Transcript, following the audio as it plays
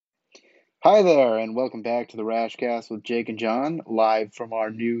Hi there, and welcome back to the Raschcast with Jake and John, live from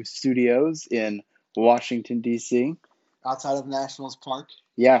our new studios in Washington, D.C. Outside of Nationals Park,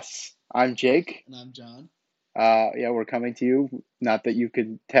 Yes, I'm Jake. and I'm John. We're coming to you. Not that you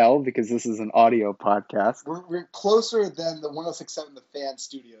could tell because this is an audio podcast. We're closer than the 106.7 The Fan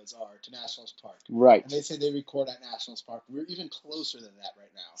Studios are to Nationals Park. Right. And they say they record at Nationals Park. We're even closer than that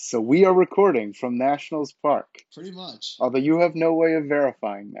right now. So we are recording from Nationals Park, Pretty much. although you have no way of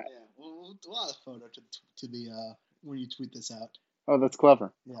verifying that. Yeah, we'll add a photo to the when you tweet this out. Oh, that's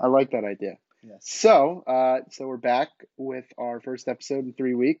clever. Yeah. I like that idea. Yes. So we're back with our first episode in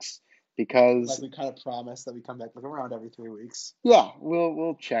 3 weeks. Because like we kind of promised that we come back around every 3 weeks. Yeah,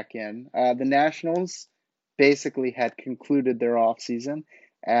 we'll check in. The Nationals basically had concluded their offseason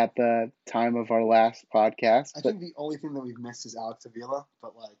at the time of our last podcast. I think the only thing that we've missed is Alex Avila,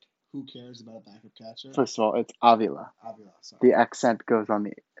 but who cares about a backup catcher? First of all, it's Avila. Avila, sorry. The accent goes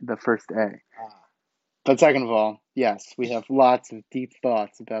on the first A. Ah. But second of all, yes, we have lots of deep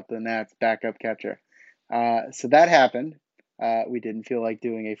thoughts about the Nats backup catcher. So that happened. We didn't feel like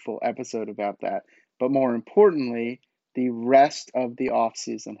doing a full episode about that. But more importantly, the rest of the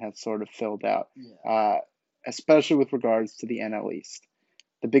offseason has sort of filled out, especially with regards to the NL East.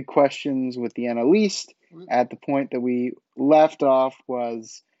 The big questions with the NL East at the point that we left off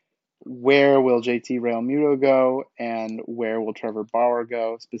was where will JT Realmuto go and where will Trevor Bauer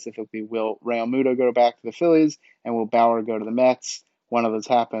go? Specifically, will Realmuto go back to the Phillies and will Bauer go to the Mets? One of those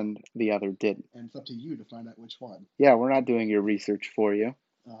happened, the other didn't. And it's up to you to find out which one. Yeah, we're not doing your research for you.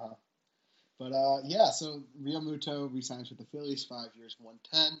 But so Realmuto resigns with the Phillies, 5 years,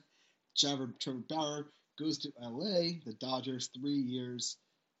 110. Trevor Bauer goes to LA, the Dodgers, 3 years,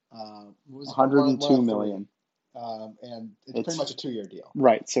 $102 million. And it's pretty much a 2-year deal.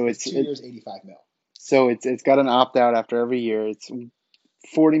 Right, so it's 2 years, $85 million. So it's got an opt out after every year. It's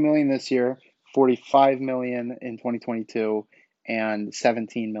 $40 million this year, $45 million in 2022, and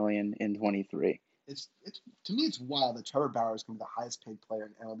 $17 million in 23. It's to me, it's wild that Trevor Bauer is going to be the highest paid player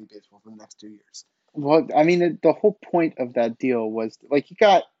in MLB baseball for the next 2 years. Well, I mean, the whole point of that deal was he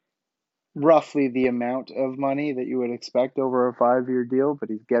got roughly the amount of money that you would expect over a 5-year deal, but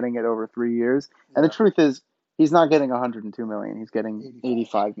he's getting it over 3 years. Yeah. And the truth is, he's not getting $102 million. He's getting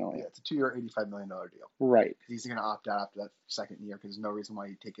 $85 million. Yeah, it's a 2-year, $85 million deal. Right. He's going to opt out after that second year because there's no reason why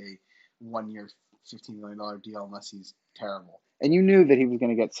he'd take a 1-year, $15 million deal unless he's terrible. And you knew that he was going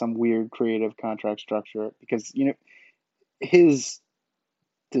to get some weird creative contract structure because, his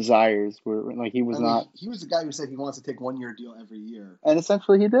desires were he was not. He was the guy who said he wants to take 1-year deal every year. And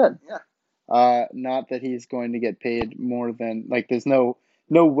essentially he did. Yeah. Not that he's going to get paid more than, there's no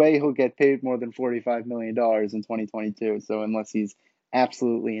way he'll get paid more than $45 million in 2022. So unless he's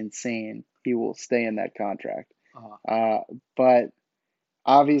absolutely insane, he will stay in that contract. But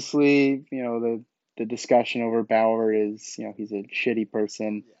obviously, the discussion over Bauer is, he's a shitty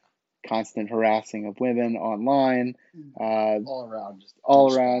person, constant harassing of women online, all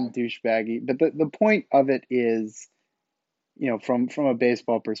around douchebaggy. But the point of it is, from a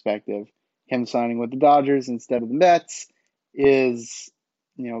baseball perspective, him signing with the Dodgers instead of the Mets is,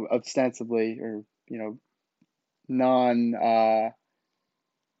 ostensibly or,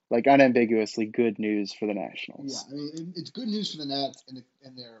 unambiguously good news for the Nationals. Yeah, I mean, it's good news for the Nats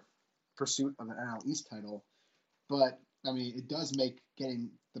in their pursuit of an NL East title, but, I mean, it does make getting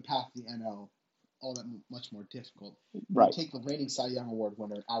the path to the NL all that much more difficult. Right. You take the reigning Cy Young Award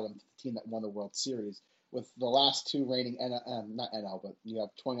winner out of the team that won the World Series, with the last two reigning not NL, but you have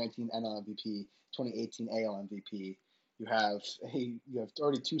 2019 NL MVP, 2018 AL MVP. You have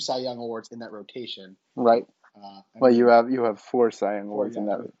already 2 Cy Young Awards in that rotation. Right. You have 4 Cy Young Awards in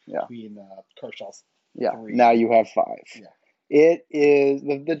that. Yeah. Between Kershaw's. Yeah. 3. Now you have 5. Yeah. It is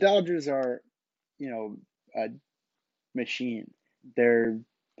the Dodgers are, a machine.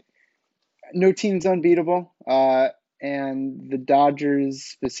 No team's unbeatable. And the Dodgers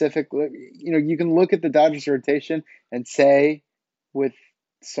specifically, you can look at the Dodgers rotation and say with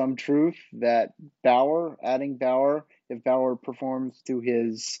some truth that adding Bauer, if Bauer performs to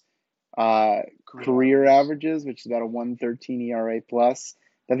his career averages, which is about a 1.13 ERA plus,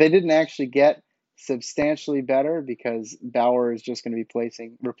 that they didn't actually get substantially better because Bauer is just going to be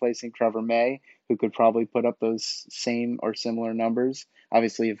replacing Trevor May, who could probably put up those same or similar numbers.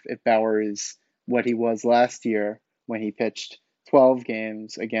 Obviously, if Bauer is what he was last year when he pitched 12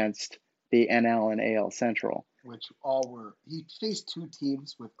 games against the NL and AL Central. Which he faced 2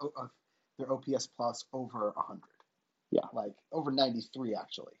 teams with their OPS plus over 100. Yeah. Over 93,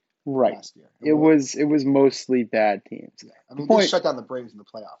 actually. Right. Last year. It was mostly bad teams. Yeah. I mean, they shut down the Braves in the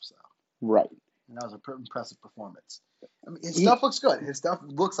playoffs, though. Right. And that was an impressive performance. I mean, his stuff looks good. His stuff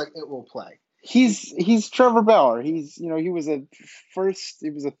looks like it will play. He's Trevor Bauer. He was a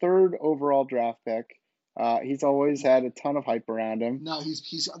third overall draft pick. He's always had a ton of hype around him. No,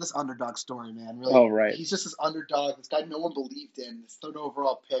 he's this underdog story, man. Really, Oh, right. He's just this underdog. This guy no one believed in. This third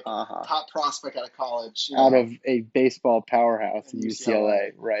overall pick, top prospect out of college, out of a baseball powerhouse in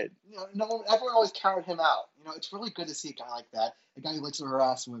UCLA. Right. Everyone always counted him out. It's really good to see a guy like that, a guy who likes to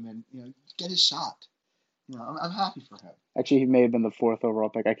harass women. Get his shot. I'm happy for him. Actually, he may have been the fourth overall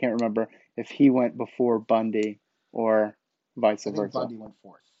pick. I can't remember if he went before Bundy or vice versa. I think Bundy went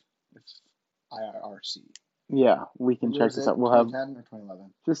fourth. It's IRC. Yeah, we can check this out. We'll 2010 or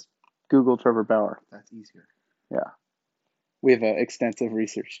 2011. Just Google Trevor Bauer. That's easier. Yeah, we have an extensive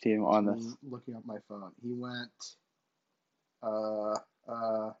research team on this. Looking up my phone, he went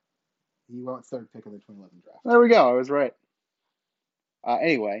third pick of the 2011 draft. There we go. I was right.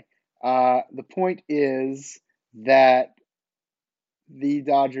 Anyway, the point is that the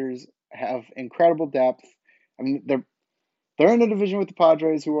Dodgers have incredible depth. I mean, they're in a division with the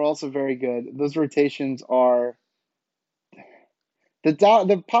Padres, who are also very good. Those rotations are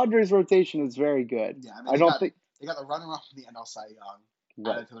the Padres rotation is very good. Yeah, I don't think they got the runner-up from the NL Cy Young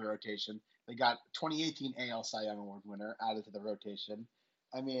added to the rotation. They got 2018 AL Cy Young Award winner added to the rotation.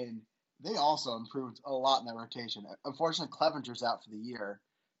 I mean, they also improved a lot in that rotation. Unfortunately, Clevenger's out for the year,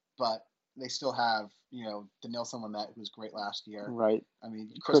 but they still have, Denilson Lamet, who was great last year. Right. I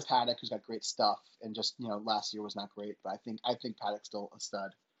mean, Chris Paddock, who's got great stuff, and just, last year was not great, but I think Paddock's still a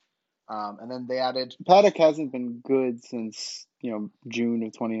stud. And then they added Paddock hasn't been good since, June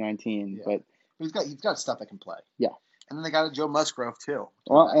of 2019, but he's got stuff that can play. Yeah. And then they got a Joe Musgrove too.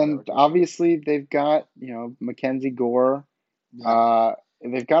 Well, and obviously they've got, Mackenzie Gore. Yeah.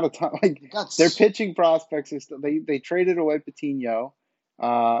 They've got a ton. Their pitching prospects are still. They traded away Patino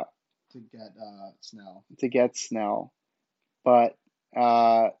to get Snell. But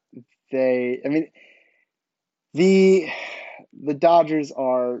the Dodgers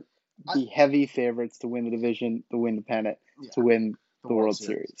are the heavy favorites to win the division, to win the pennant, to win the World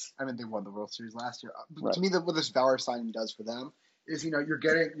Series. I mean, they won the World Series last year. Right. To me, what this Bauer signing does for them is, you're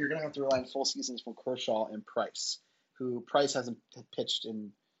going to have to rely on full seasons from Kershaw and Price, who Price hasn't pitched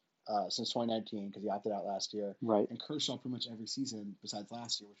in since 2019 because he opted out last year. Right. And Kershaw pretty much every season besides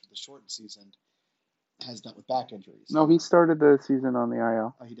last year, which was the shortened season, has dealt with back injuries. No, he started the season on the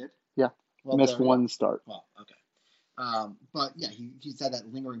IL. Oh, he did? Yeah. Well, missed one start. Well, okay. But yeah, he's had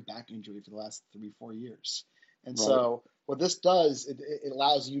that lingering back injury for the last 3-4 years. And so what this does, it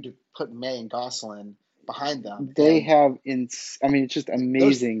allows you to put May and Gosselin behind them. They have, it's just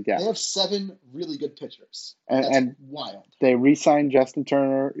amazing depth. They have 7 really good pitchers. And wild. They re-signed Justin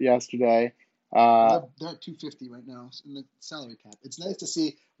Turner yesterday. They're at $250 right now in the salary cap. It's nice to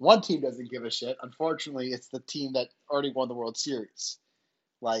see one team doesn't give a shit. Unfortunately, it's the team that already won the World Series.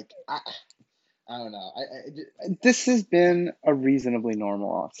 I don't know. This has been a reasonably normal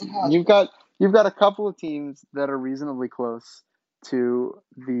offseason. You've got a couple of teams that are reasonably close to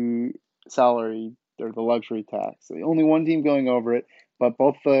the salary or the luxury tax. Only one team going over it, but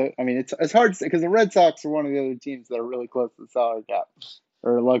it's hard to say because the Red Sox are one of the other teams that are really close to the salary cap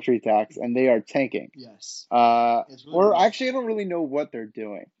or luxury tax, and they are tanking. Yes. Actually, I don't really know what they're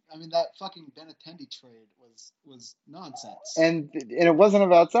doing. I mean, that fucking Benintendi trade was nonsense. And it wasn't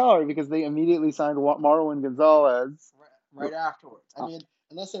about salary because they immediately signed Marwin Gonzalez right afterwards. I mean,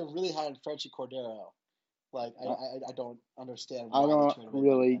 unless they're really high on Frenchie Cordero, I don't understand. I don't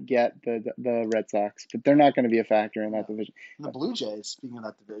really get the Red Sox, but they're not going to be a factor in that division. And the Blue Jays, speaking of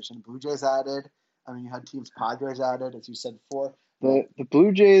that division, Blue Jays added. I mean, you had teams Padres added, as you said before. The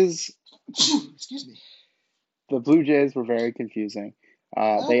Blue Jays. Excuse me. The Blue Jays were very confusing.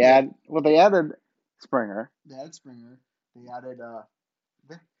 They added Springer. They added Springer. They added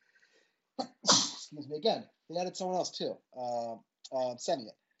excuse me again. They added someone else too.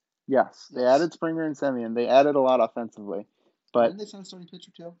 Semien. Yes, they added Springer and Semien. They added a lot offensively, but didn't they sign a starting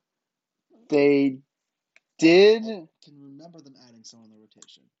pitcher too? They did. I can remember them adding someone in the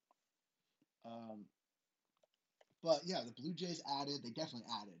rotation. But yeah, the Blue Jays added. They definitely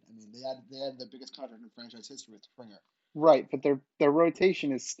added. I mean, they added the biggest contract in franchise history with Springer. Right, but their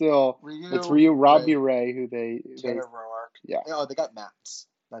rotation is still Ryu, Robbie Ray, who Tanner Roark. Yeah. Oh, they got Matz.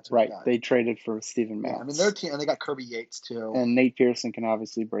 That's right. They traded for Steven Matz. Yeah, I mean, their team, and they got Kirby Yates too. And Nate Pearson can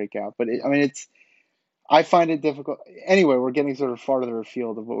obviously break out, but I find it difficult. Anyway, we're getting sort of farther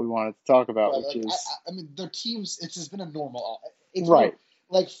afield of what we wanted to talk about, which is. I mean, their teams. It's just been a normal. Right.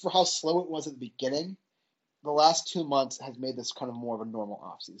 For how slow it was at the beginning, the last 2 months has made this kind of more of a normal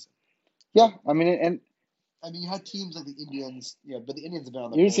offseason. Yeah, I mean, you had teams like the Indians, but the Indians have been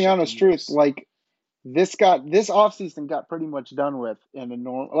on the. Here's the honest truth: this offseason got pretty much done with in a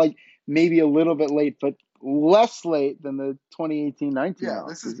normal, like maybe a little bit late, but less late than the 2018-19 Yeah,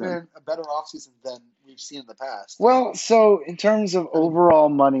 this has offseason. been a better offseason than we've seen in the past. Well, so in terms of I mean, overall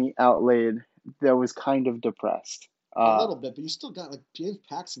money outlaid, that was kind of depressed. a Uh, little bit, but you still got like James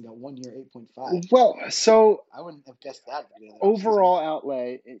Paxton got 1 year 8.5. well, so I wouldn't have guessed that at the beginning of the offseason. overall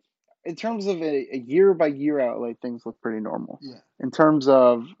outlay, in terms of a year by year outlay, things look pretty normal. Yeah. In terms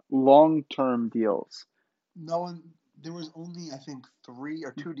of long term deals, No one, there was only, I think, 3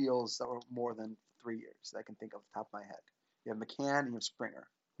 or 2 deals that were more than 3 years that I can think of off the top of my head. You have McCann and you have Springer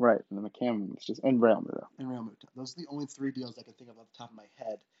right? And the McCammon was just and Realmuto. and Real Muto. Those are the only 3 deals I can think of off the top of my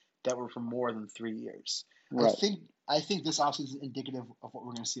head that were for more than 3 years. I Right. think I think this offseason is indicative of what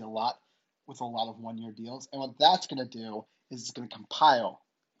we're going to see a lot with a lot of 1 year deals. And what that's going to do is it's going to compile.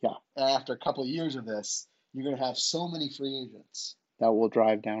 Yeah. And after a couple of years of this, you're going to have so many free agents That will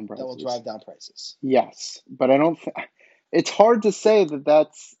drive down that will prices. drive down prices. Yes, but I don't. It's hard to say that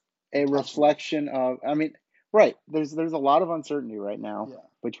that's a Intentional. reflection of. I mean, right? There's a lot of uncertainty right now Yeah.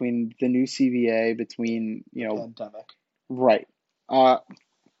 between the new CBA, between The pandemic. right.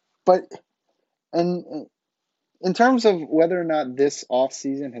 But and in terms of whether or not this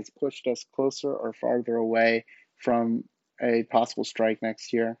offseason has pushed us closer or farther away from a possible strike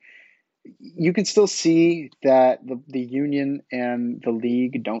next year, you can still see that the union and the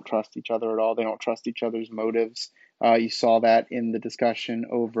league don't trust each other at all. They don't trust each other's motives. You saw that in the discussion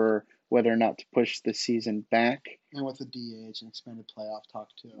over whether or not to push the season back. And with the DH and expanded playoff talk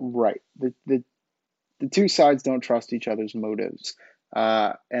too. Right. The two sides don't trust each other's motives.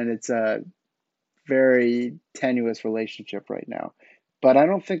 And it's a very tenuous relationship right now. But I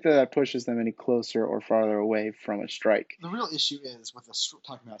don't think that pushes them any closer or farther away from a strike. The real issue is with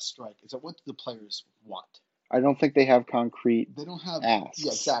talking about a strike is that what do the players want? I don't think they have concrete They don't have asks.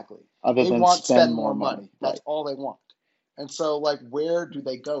 Yeah, exactly. Other They than want spend more money. That's Right. all they want. And so like where do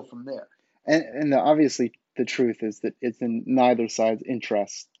they go from there? And obviously the truth is that it's in neither side's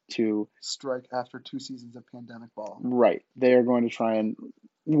interest to strike after 2 seasons of pandemic ball. Right. They are going to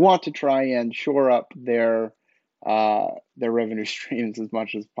want to try and shore up their revenue streams as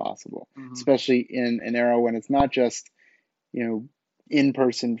much as possible, especially in an era when it's not just,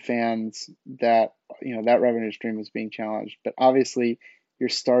 in-person fans that, that revenue stream is being challenged. But obviously, you're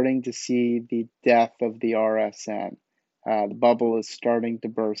starting to see the death of the RSN. The bubble is starting to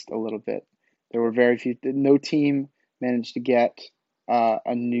burst a little bit. There were no team managed to get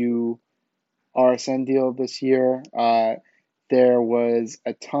a new RSN deal this year. There was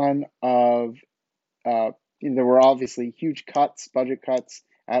a ton of, there were obviously huge budget cuts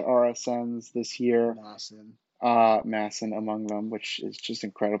at RSNs this year. Masson among them, which is just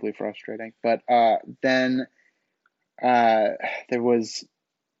incredibly frustrating. But then there was,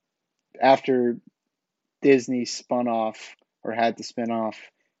 after Disney spun off or had to spin off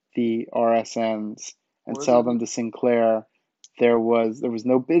the RSNs and sell them to Sinclair, there was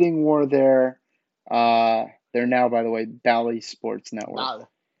no bidding war there. They're now, by the way, Bally Sports Network.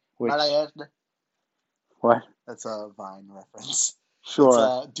 What? That's a Vine reference.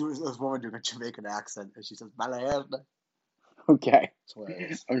 Sure. There's a woman doing a Jamaican accent, and she says Balayerna. Okay.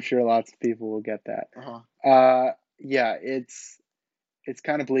 I'm sure lots of people will get that. Yeah, it's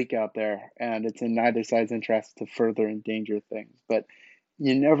kind of bleak out there, and it's in neither side's interest to further endanger things. But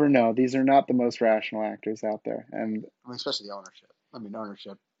you never know. These are not the most rational actors out there, and especially the ownership.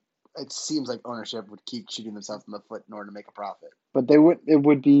 Ownership. It seems like ownership would keep shooting themselves in the foot in order to make a profit. But it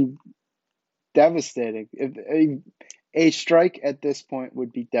would be devastating. If a strike at this point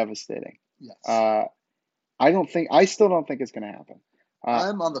would be devastating. Yes. I still don't think it's going to happen.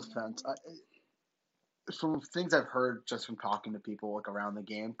 I'm on the fence. From things I've heard just from talking to people like around the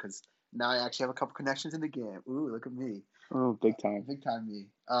game, because now I actually have a couple connections in the game. Ooh, look at me. Oh, big time. Big time me.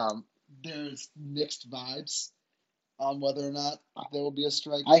 There's mixed vibes on whether or not there will be a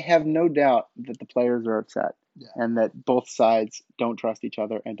strike. I have no doubt that the players are upset and that both sides don't trust each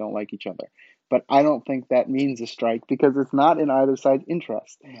other and don't like each other. But I don't think that means a strike because it's not in either side's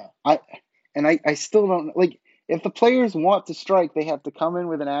interest. No. I still don't like. If the players want to strike, they have to come in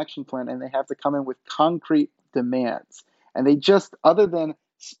with an action plan and they have to come in with concrete demands. And they just, other than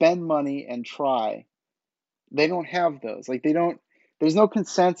spend money and try, they don't have those. Like there's no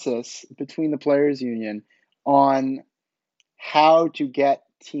consensus between the players union on how to get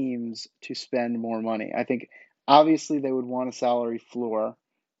teams to spend more money. I think obviously they would want a salary floor.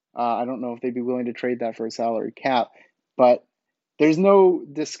 I don't know if they'd be willing to trade that for a salary cap, but there's no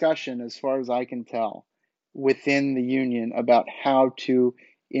discussion, as far as I can tell, within the union about how to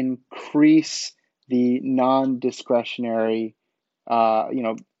increase the non-discretionary,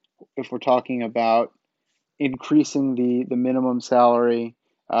 if we're talking about increasing the minimum salary,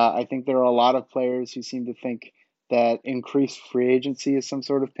 I think there are a lot of players who seem to think that increased free agency is some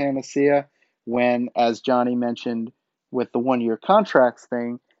sort of panacea. When, as Johnny mentioned, with the 1 year contracts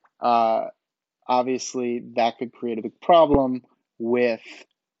thing, uh, obviously that could create a big problem with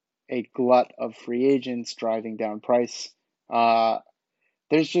a glut of free agents driving down price. Uh,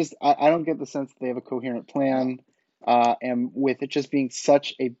 there's just I don't get the sense that they have a coherent No. plan, and with it just being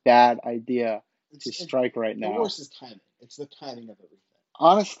such a bad idea to It's strike right the now. worst is timing. It's the timing of everything.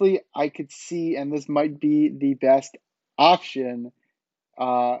 Honestly, I could see, and this might be the best option,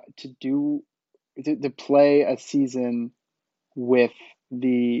 to to play a season with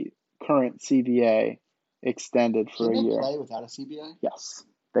the current CBA extended for Can a they year. play without a CBA? Yes,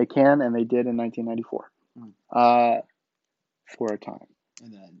 they can, and they did in 1994, Hmm. for a time.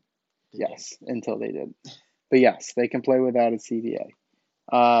 And then Yes, until they did. But yes, they can play without a CBA.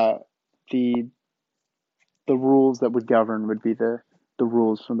 The rules that would govern would be the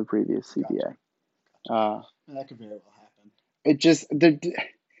rules from the previous CBA. Gotcha. That could very well happen. It just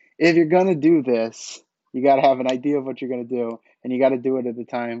if you're gonna do this, you got to have an idea of what you're gonna do, and you got to do it at the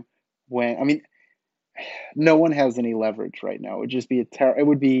time when no one has any leverage right now. It would just be it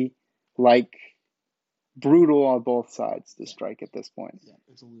would be like brutal on both sides to strike at this point. Yeah,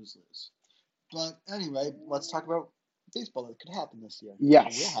 it's a lose-lose. But anyway, let's talk about baseball that could happen this year.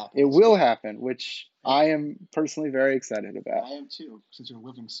 Yes, it will happen, which I am personally very excited about. I am too, since you're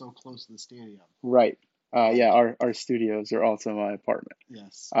living so close to the stadium. Right. Yeah, our studios are also my apartment.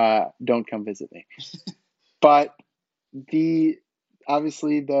 Yes. Don't come visit me. But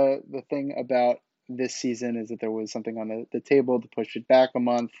obviously the thing about this season is that there was something on the table to push it back a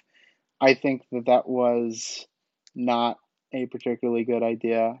month. I think that was not a particularly good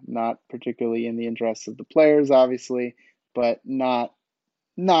idea, not particularly in the interests of the players, obviously, but not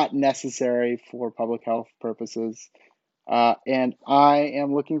necessary for public health purposes. And I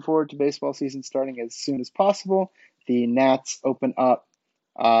am looking forward to baseball season starting as soon as possible. The Nats open up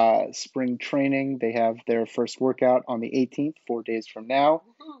spring training. They have their first workout on the 18th, 4 days from now.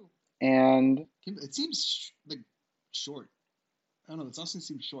 Woo-hoo. And it seems like short. I don't know. It also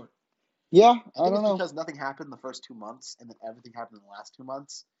seems short. Yeah, I think don't it's know. because nothing happened in the first 2 months, and then everything happened in the last 2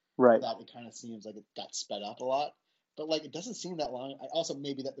 months. Right. That it kind of seems like it got sped up a lot. But like, it doesn't seem that long. Also,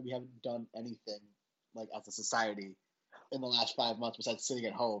 maybe that we haven't done anything like as a society in the last 5 months besides sitting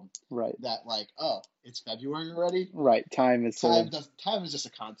at home. Right. That like, oh, it's February already. Right. Time is time is just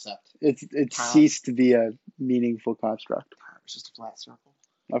a concept. It's ceased to be a meaningful construct. It's just a flat circle.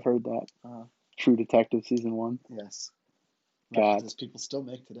 I've heard that. True Detective season 1. Yes. God. References people still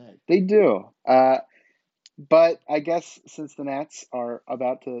make today. They do. But I guess since the Nats are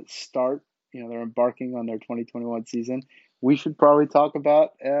about to start, they're embarking on their 2021 season, we should probably talk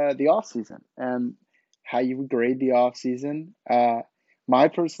about the off season and how you would grade the off season. My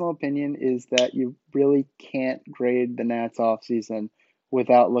personal opinion is that you really can't grade the Nats off season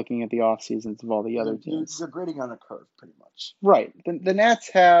without looking at the off seasons of all the other teams. You're grading on a curve, pretty much. Right. The Nats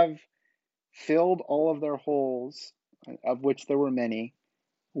have filled all of their holes, of which there were many,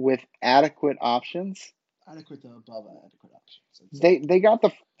 with adequate options. Adequate to above adequate options. They got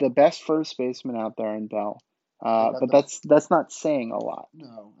the best first baseman out there in Bell, but that's not saying a lot.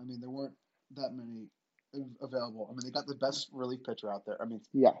 No, I mean there weren't that many available. I mean they got the best relief pitcher out there. I mean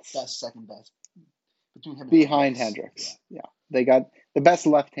yes, best, second best between him and behind Hendricks. Yeah, they got the best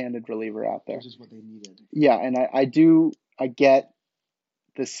left-handed reliever out there, which is what they needed. Yeah, and I get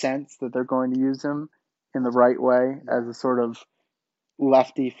the sense that they're going to use him in the right way as a sort of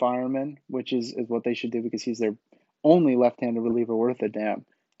lefty fireman, which is what they should do because he's their only left-handed reliever worth a damn,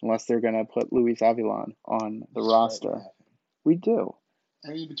 unless they're going to put Luis Avilan on the roster. We do. I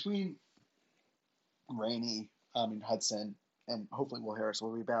mean, between Rainey, Hudson, and hopefully Will Harris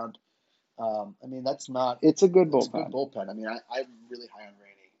will rebound. I mean, that's not. It's a good bullpen. It's a good bullpen. I mean, I'm really high on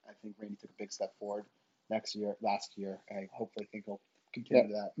Rainey. I think Rainey took a big step forward last year. I hopefully think he'll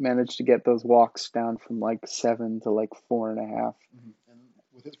continue that. Managed to get those walks down from like 7 to like 4.5. Mm-hmm. And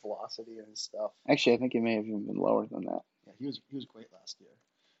with his velocity and his stuff. Actually, I think he may have even been lower than that. Yeah, he was great last year.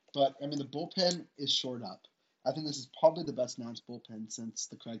 But I mean, the bullpen is shored up. I think this is probably the best Nats bullpen since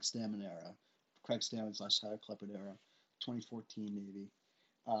the Craig Stammen era, Craig Stammen / Tyler Kleppert era, 2014 maybe.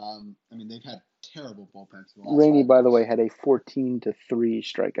 I mean, they've had terrible bullpens. Rainey, by the way, had a 14-3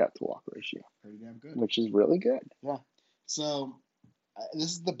 strikeout to walk ratio. Pretty damn good. Which is really good. Yeah. So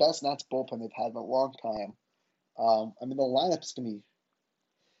this is the best Nats bullpen they've had in a long time. I mean, the lineup's gonna be.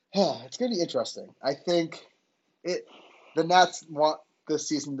 It's gonna be interesting. I think the Nats want this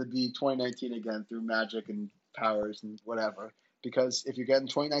season to be 2019 again through magic and powers and whatever. because if you're getting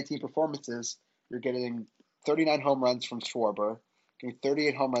 2019 performances, you're getting 39 home runs from Schwarber, getting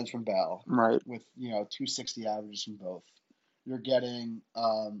 38 home runs from Bell, Right. with 260 averages from both. You're getting,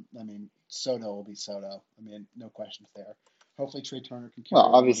 Soto will be Soto. No questions there. Hopefully Trey Turner can carry Well,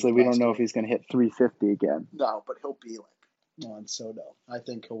 on what he obviously, did we don't last know year. if he's going to hit 350 again. No, but he'll be like on Soto. I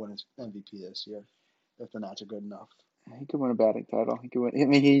think he'll win his MVP this year if the Nats are good enough. He could win a batting title. He could win. I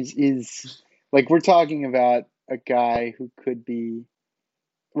mean, he's like, we're talking about a guy who could be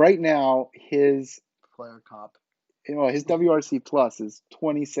right now. His Player comp. his WRC plus is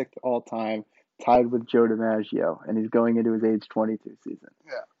 26th all time, tied with Joe DiMaggio, and he's going into his age 22 season.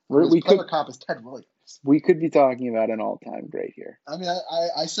 Yeah, his player comp is Ted Williams. We could be talking about an all-time great here.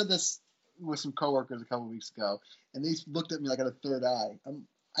 I said this with some coworkers a couple weeks ago, and they looked at me like I had a third eye.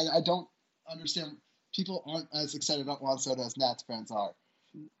 I don't understand. People aren't as excited about Juan Soto as Nats fans are.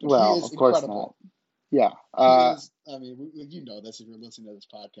 Well, he is of course incredible. not. Yeah. He is. You know this if you're listening to this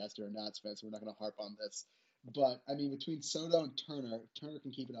podcast. You're a Nats fan, so we're not going to harp on this. But between Soto and Turner, if Turner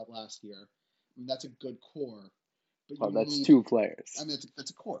can keep it up last year, that's a good core. But that's two players.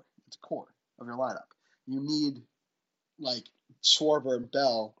 It's a core. It's a core of your lineup. You need like Schwarber and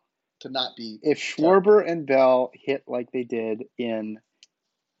Bell to not be. If Schwarber and Bell hit like they did in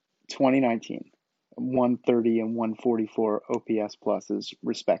 2019, 130 and 144 OPS pluses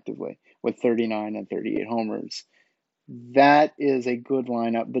respectively, with 39 and 38 homers, that is a good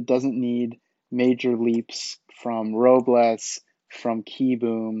lineup that doesn't need major leaps from Robles, from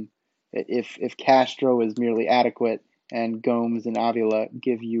Keyboom. If Castro is merely adequate and Gomes and Avila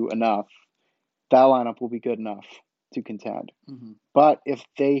give you enough, that lineup will be good enough to contend. Mm-hmm. But if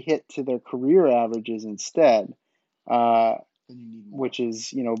they hit to their career averages instead, then you need more. Which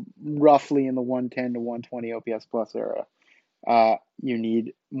is roughly in the 110 to 120 OPS plus era, you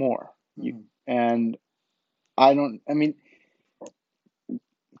need more. Mm-hmm. And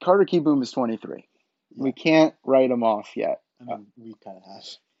Carter Keyboom is 23. Yeah. We can't write him off yet. We kind of have.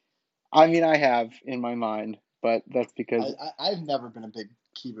 I have in my mind, but that's because I've never been a big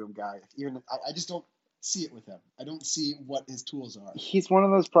Keyboom guy. I just don't see it with him. I don't see what his tools are. He's one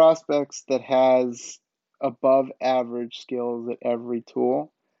of those prospects that has above average skills at every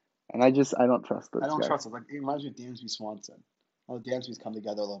tool, and I don't trust those guys. I don't trust him. Like, it reminds me of Dansby Swanson. Well, Dansby's come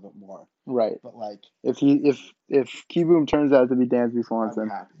together a little bit more. Right. But like, if Keyboom turns out to be Dansby Swanson,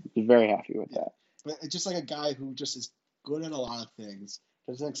 I'd be very happy with that. But it's just like a guy who just is good at a lot of things,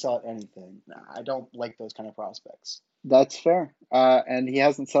 doesn't excel at anything. I don't like those kind of prospects. That's fair. And he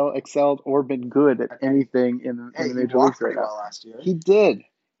hasn't excelled or been good at anything in the major leagues right now. Well last year. He did.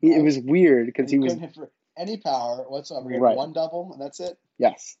 It was weird because he was couldn't hit for any power whatsoever. He had one double, and that's it.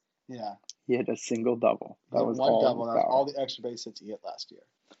 Yes. Yeah. He hit a single double. That was one all double. That was all the extra base hits he hit last year.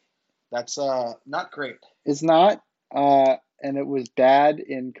 That's not great. It's not. And it was bad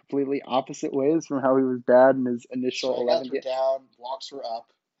in completely opposite ways from how he was bad in his initial 11 games. Down, walks were up.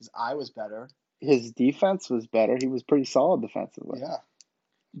 His eye was better. His defense was better. He was pretty solid defensively. Yeah.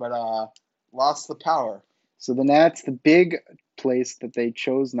 But lost the power. So the Nats, the big place that they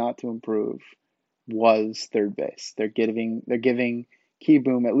chose not to improve was third base. They're giving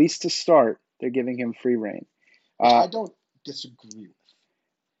Keyboom, at least to start, they're giving him free reign. I don't disagree with.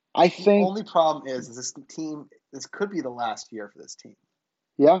 I think the only problem is this team. This could be the last year for this team.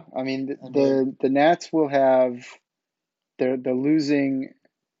 Yeah, the Nats will have. They're losing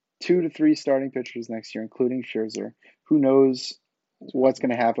 2 to 3 starting pitchers next year, including Scherzer. Who knows what's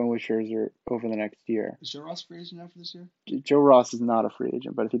going to happen with Scherzer over the next year? Is Joe Ross free agent after this year? Joe Ross is not a free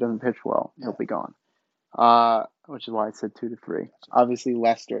agent, but if he doesn't pitch well, he'll be gone. Which is why I said 2 to 3. Obviously,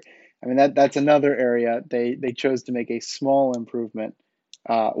 Lester. That's another area they chose to make a small improvement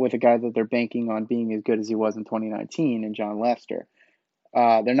with a guy that they're banking on being as good as he was in 2019 in John Lester.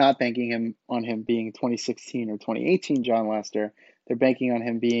 They're not banking on him being 2016 or 2018 John Lester. They're banking on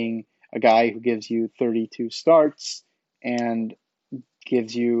him being a guy who gives you 32 starts and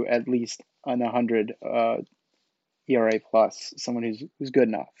gives you at least an 100 ERA plus, someone who's good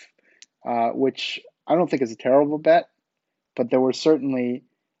enough, which I don't think is a terrible bet, but there were certainly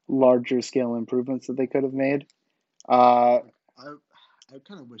larger scale improvements that they could have made. I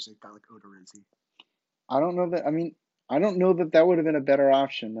kind of wish they got like Odorizzi. I don't know that would have been a better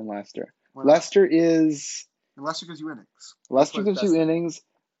option than Lester. Lester gives you innings. Lester gives you innings.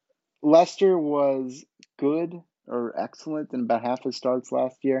 Lester was good or excellent in about half his starts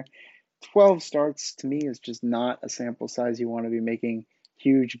last year. 12 starts to me is just not a sample size you want to be making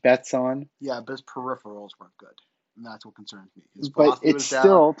huge bets on. Yeah, but his peripherals weren't good. And that's what concerns me. But it's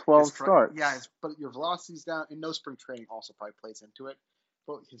still 12 starts. Yeah, but your velocity's down, and no spring training also probably plays into it.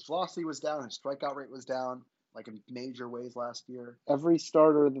 But his velocity was down, his strikeout rate was down. like in major ways last year. Every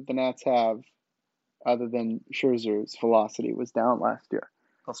starter that the Nats have, other than Scherzer's velocity, was down last year.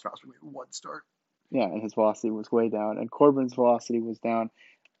 Plus, Strasburg made one start. Yeah, and his velocity was way down, and Corbin's velocity was down.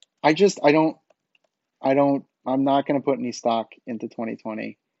 I'm not going to put any stock into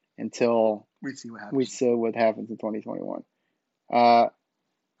 2020 until We see what happens. we see what happens in 2021. But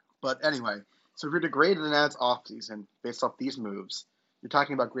anyway, so if you're to grade the Nats offseason based off these moves, you're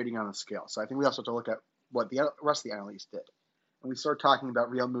talking about grading on a scale. So I think we also have to look at what the rest of the analysts did. And we start talking about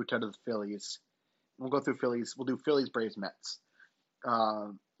Real Muto to the Phillies. We'll go through Phillies. We'll do Phillies, Braves, Mets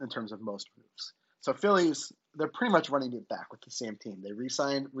in terms of most moves. So Phillies, they're pretty much running it back with the same team. They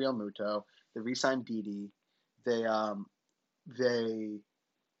re-signed Real Muto. They re-signed Didi. They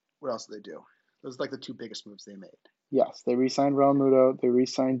what else did they do? Those are like the two biggest moves they made. Yes, they re-signed Real Muto. They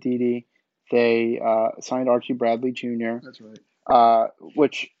re-signed Didi. They signed Archie Bradley Jr. That's right.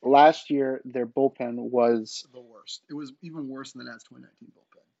 Which last year their bullpen was the worst. It was even worse than the Nats 2019 bullpen.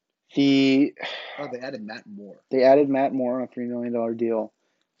 They added Matt Moore. They added Matt Moore on a $3 million deal.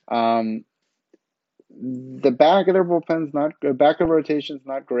 The back of their bullpen's not good. Back of rotation's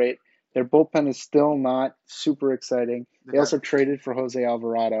not great. Their bullpen is still not super exciting. They also traded for Jose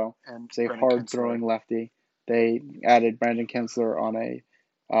Alvarado, and a hard-throwing lefty. They added Brandon Kinsler on a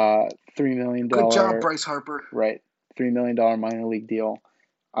 $3 million. Good job, Bryce Harper. Right, $3 million minor league deal.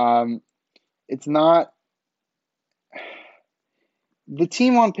 It's not. The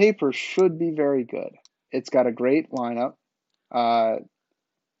team on paper should be very good. It's got a great lineup,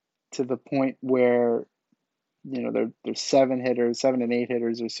 to the point where, there's 7 and 8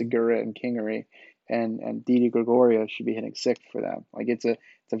 hitters are Segura and Kingery, and Didi Gregorio should be hitting 6th for them. Like it's a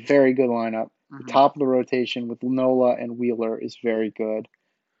very good lineup. Mm-hmm. The top of the rotation with Nola and Wheeler is very good.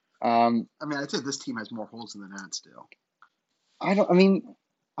 I'd say this team has more holes than the Nats do. I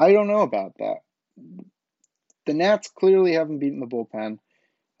don't know about that. The Nats clearly haven't beaten the bullpen.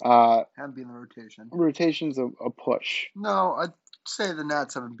 Haven't beaten the rotation. Rotation's a push. No, I'd say the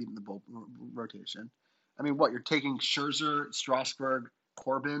Nats haven't beaten the rotation. You're taking Scherzer, Strasburg,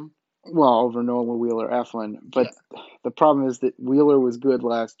 Corbin? Well, over Nola, Wheeler, Eflin. But the problem is that Wheeler was good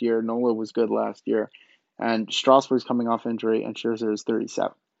last year, Nola was good last year, and Strasburg's coming off injury, and Scherzer is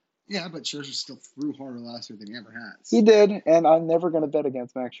 37. Yeah, but Scherzer still threw harder last year than he ever has. He did, and I'm never going to bet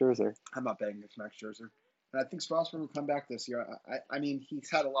against Max Scherzer. I'm not betting against Max Scherzer. And I think Strasburg will come back this year.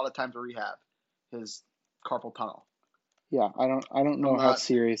 He's had a lot of time to rehab his carpal tunnel. Yeah, I don't know how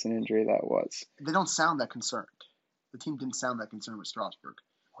serious an injury that was. They don't sound that concerned. The team didn't sound that concerned with Strasburg.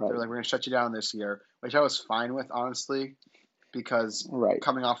 Right. They were like, we're going to shut you down this year, which I was fine with, honestly, because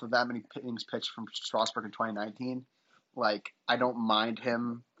coming off of that many innings pitched from Strasburg in 2019, I don't mind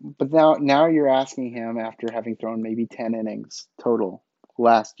him. But now you're asking him, after having thrown maybe 10 innings total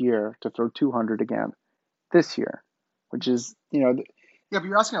last year, to throw 200 again this year, which is, Yeah, but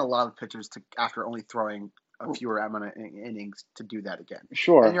you're asking a lot of pitchers after only throwing a fewer amount of innings to do that again.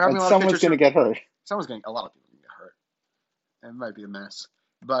 Sure, and someone's going to get hurt. A lot of people are going to get hurt. It might be a mess.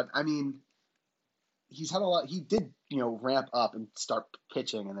 But, he's had a lot. He did, ramp up and start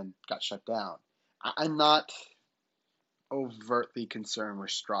pitching and then got shut down. I'm not overtly concerned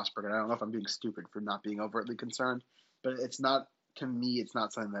with Strasburg. And I don't know if I'm being stupid for not being overtly concerned, but it's not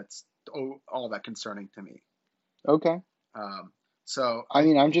something that's all that concerning to me. Okay. So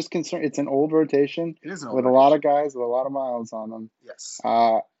I'm just concerned. It's an old rotation. It is an old with rotation. A lot of guys with a lot of miles on them. Yes.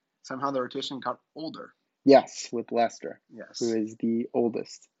 Somehow the rotation got older. Yes, with Lester. Yes. Who is the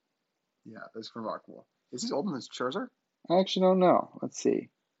oldest. Yeah, that's remarkable. Is he older than Scherzer? I actually don't know. Let's see.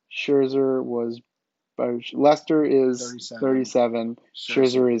 Scherzer was. Lester is 37.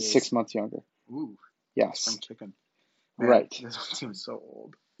 Scherzer is 6 months younger. Ooh. Yes. Spring chicken. Man, right. This team is so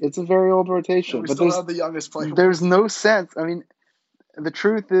old. It's a very old rotation. Yeah, we still have the youngest player. There's no sense. The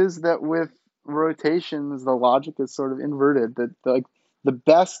truth is that with rotations, the logic is sort of inverted. That the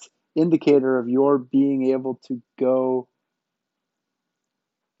best indicator of your being able to go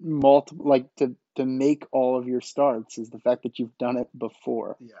to make all of your starts is the fact that you've done it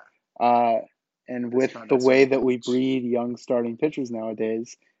before. Yeah. And with the way that we breed young starting pitchers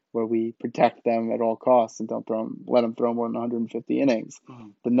nowadays, where we protect them at all costs and don't let them throw more than 150 innings.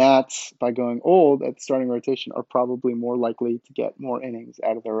 Mm-hmm. The Nats, by going old at the starting rotation, are probably more likely to get more innings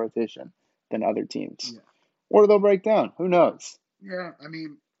out of their rotation than other teams. Yeah. Or they'll break down. Who knows? Yeah, I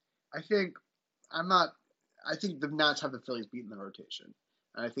think the Nats have the Phillies beat in the rotation.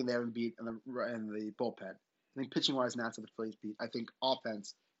 And I think they haven't beat in the bullpen. I think pitching-wise, Nats have the Phillies beat. I think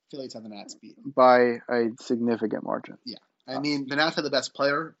offense, Phillies have the Nats beat. By a significant margin. Yeah. The Nats have the best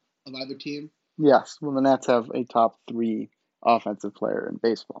player of either team. Yes. Well, the Nats have a top 3 offensive player in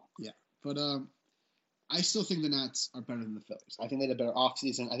baseball. Yeah. But I still think the Nats are better than the Phillies. I think they had a better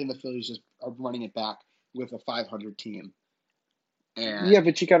offseason. I think the Phillies just are running it back with a 500 team. And Yeah,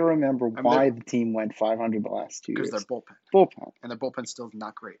 but you got to remember I mean, why the team went 500 the last 2 because years. their bullpen. Bullpen. And their bullpen still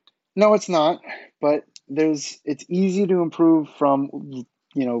not great. No, it's not. But it's easy to improve from,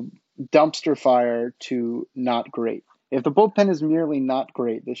 dumpster fire to not great. If the bullpen is merely not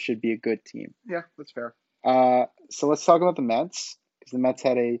great, this should be a good team. Yeah, that's fair. So let's talk about the Mets, because the Mets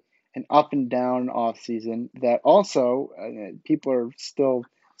had an up and down offseason that also people are still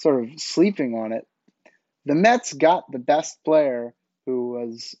sort of sleeping on it. The Mets got the best player who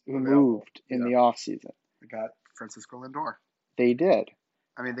moved in the offseason. They got Francisco Lindor. They did.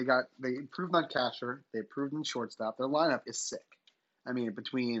 I mean, they improved on catcher. They improved on shortstop. Their lineup is sick. I mean,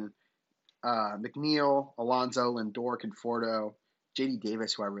 between McNeil, Alonso, Lindor, Conforto, J.D.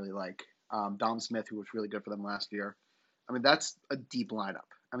 Davis, who I really like, Dom Smith, who was really good for them last year. I mean, that's a deep lineup.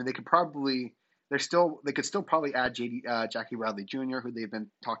 I mean, they could still probably add Jackie Bradley Jr., who they've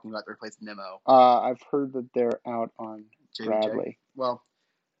been talking about to replace Nimmo. I've heard that they're out on JBJ. Bradley. Well,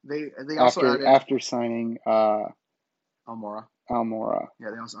 they also after signing Almora. Yeah,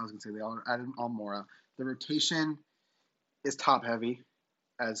 I was going to say they added Almora. The rotation is top heavy,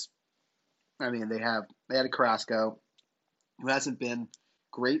 they added Carrasco, who hasn't been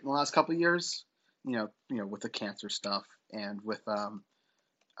great in the last couple of years. With the cancer stuff and with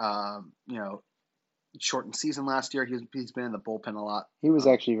shortened season last year. He's been in the bullpen a lot. He was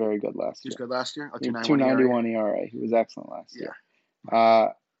actually very good last year. He was good last year. 291 ERA. He was excellent last year.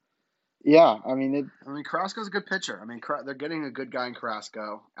 Yeah. I mean, Carrasco's a good pitcher. I mean, they're getting a good guy in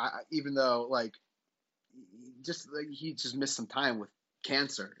Carrasco, even though he just missed some time with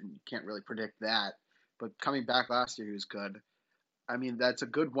cancer, and you can't really predict that. But coming back last year, he was good. I mean, that's a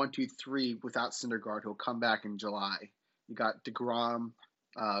good 1-2-3 without Syndergaard, who'll come back in July. You got DeGrom,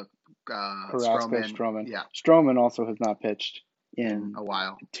 Carrasco, Stroman. Yeah, Stroman also has not pitched in a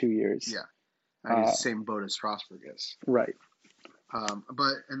while, 2 years. Yeah, he's the same boat as Strasburg is. Right. And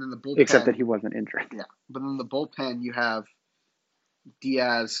then the bullpen, except that he wasn't injured. Yeah, but then the bullpen, you have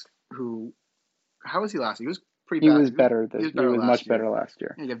Diaz, who, how was he last year? He was pretty bad. He was better. He was much better last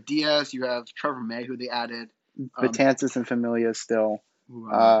year. You have Diaz. You have Trevor May, who they added. Betances and Familia still.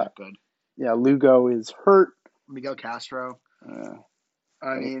 Not good. Yeah, Lugo is hurt. Miguel Castro.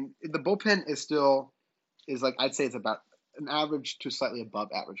 I mean, the bullpen is I'd say it's about an average to slightly above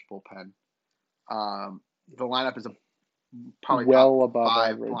average bullpen. The lineup is probably well top above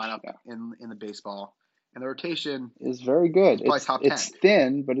 5 average lineup in the baseball, and the rotation is very good. It's top 10. It's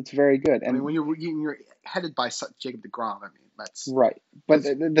thin, but it's very good. And I mean, when you're headed by Jacob deGrom, I mean, that's right. But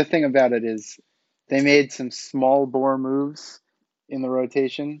the thing about it is, they made some small bore moves in the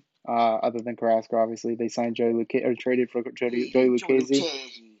rotation. Other than Carrasco, obviously, they signed traded for Joey Lucchesi.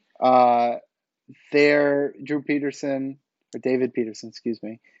 Drew Peterson, or David Peterson, excuse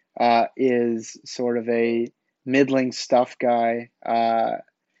me, is sort of a middling stuff guy.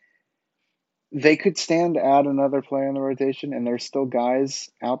 They could stand to add another player in the rotation, and there's still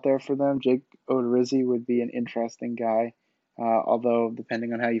guys out there for them. Jake Odorizzi would be an interesting guy, although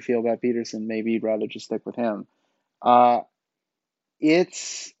depending on how you feel about Peterson, maybe you'd rather just stick with him.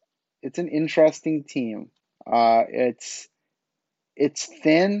 It's an interesting team. It's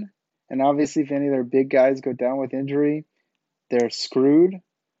thin, and obviously if any of their big guys go down with injury, they're screwed.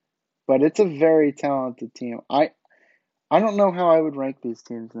 But it's a very talented team. I don't know how I would rank these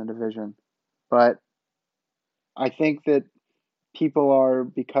teams in the division, but I think that people are,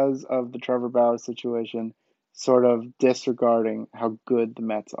 because of the Trevor Bauer situation, sort of disregarding how good the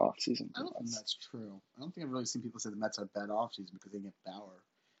Mets offseason was. I don't think that's true. I don't think I've really seen people say the Mets had a bad offseason because they get Bauer.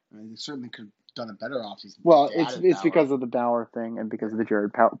 I mean, they certainly could have done a better offseason. Well, it's because of the Bauer thing, and because of the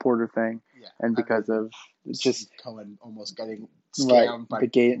Jared Porter thing, and because of just Cohen almost getting scammed by the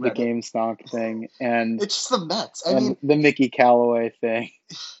GameStop thing, and it's just the Mets. I mean, the Mickey Callaway thing.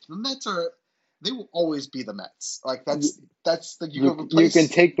 The Mets they will always be the Mets. That's the you can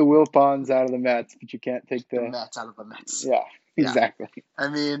take the Wilpons out of the Mets, but you can't take the Mets out of the Mets. Yeah, exactly. I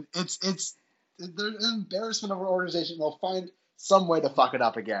mean, they're an embarrassment of an organization. They'll find some way to fuck it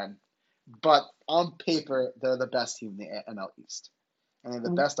up again, but on paper, they're the best team in the NL East, and they're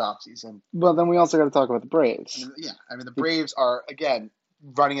the best offseason. Well, then we also got to talk about the Braves. I mean, the Braves are again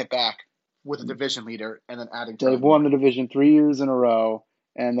running it back with a division leader, and then adding. They've won the division 3 years in a row.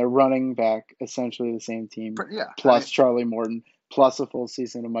 And they're running back essentially the same team, plus Charlie Morton, plus a full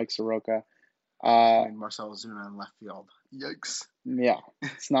season of Mike Soroka. And Marcell Ozuna in left field. Yikes. Yeah,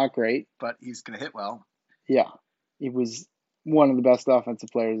 it's not great. But he's going to hit well. Yeah, he was one of the best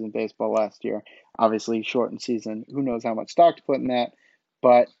offensive players in baseball last year. Obviously, shortened season. Who knows how much stock to put in that.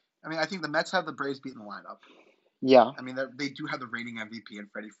 But I mean, I think the Mets have the Braves beating the lineup. Yeah, I mean, they do have the reigning MVP in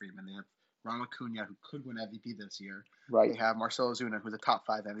Freddie Freeman. They have Ronald Acuna, who could win MVP this year. right, They have Marcell Ozuna, who's a top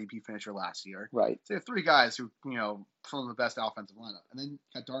 5 MVP finisher last year. right. So they have 3 guys who, some of the best offensive lineup. And then you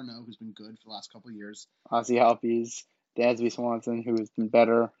got Darno, who's been good for the last couple of years. Ozzy Albies, Dansby Swanson, who has been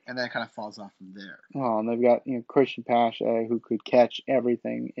better. And then it kind of falls off from there. Oh, and they've got Christian Pasha, who could catch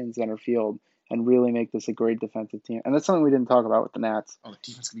everything in center field and really make this a great defensive team. And that's something we didn't talk about with the Nats. Oh, the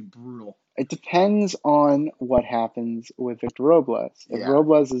defense can be brutal. It depends on what happens with Victor Robles. If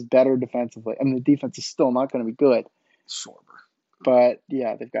Robles is better defensively, I mean, the defense is still not going to be good. Schwarber. But,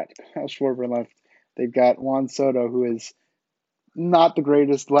 yeah, they've got Kyle Schwarber left. They've got Juan Soto, who is not the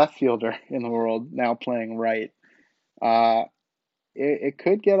greatest left fielder in the world, now playing right. It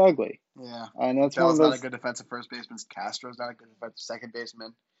could get ugly. Yeah. And that's Bell's one of those, not a good defensive first baseman. Castro's not a good defensive second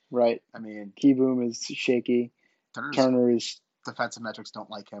baseman. right. I mean, Keyboom is shaky. Turner is defensive metrics don't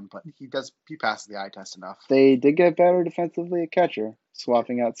like him, but he passes the eye test enough. They did get better defensively at catcher,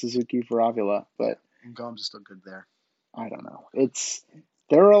 swapping out Suzuki for Avila, but and Gomes is still good there. I don't know.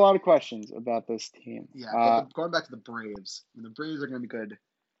 There are a lot of questions about this team. Yeah, but going back to the Braves, the Braves are going to be good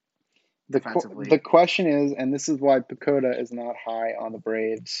defensively. The question is, and this is why Pacoda is not high on the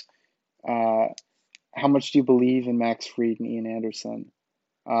Braves, how much do you believe in Max Fried and Ian Anderson?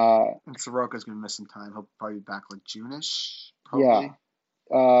 And Soroka's going to miss some time. He'll probably be back like June-ish, probably.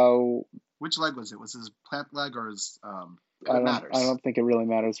 Yeah. Which leg was it? Was his plant leg or his it matters. I don't think it really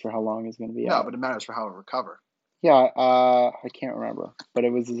matters for how long he's going to be out. No, but it matters for how he'll recover. Yeah, I can't remember. But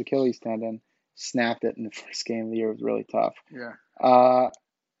it was his Achilles tendon. Snapped it in the first game of the year. It was really tough. Yeah.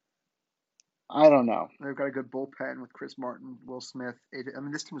 I don't know. They've got a good bullpen with Chris Martin, Will Smith. I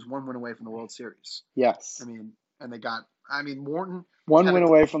mean, this team is 1 win away from the World Series. Yes. I mean, and they got, Morton. 1 win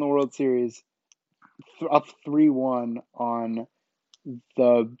away from the World Series, up 3-1 on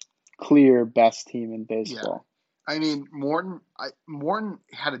the clear best team in baseball. Yeah. I mean, Morton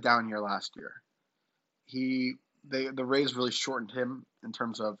had a down year last year. The Rays really shortened him in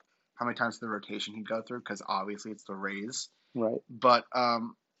terms of how many times the rotation he'd go through, because obviously it's the Rays. Right. But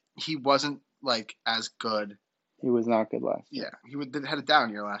he wasn't like as good. He was not good last year. Yeah, he had a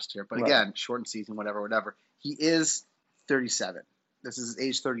down year last year. But again, shortened season, whatever. He is 37. This is his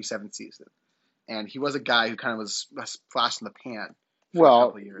age 37 season. And he was a guy who kind of was a flash in the pan for a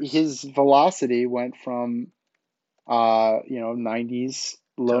couple of years. His velocity went from 90s,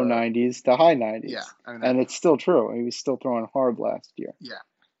 low 90s to high 90s. Yeah. And it's still true. He was still throwing hard last year. Yeah.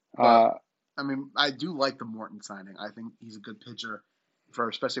 But, I do like the Morton signing. I think he's a good pitcher,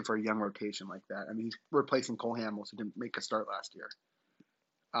 especially for a young rotation like that. I mean, he's replacing Cole Hamels, who didn't make a start last year.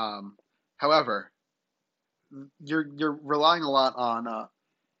 However, you're relying a lot on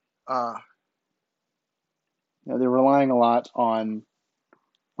they're relying a lot on.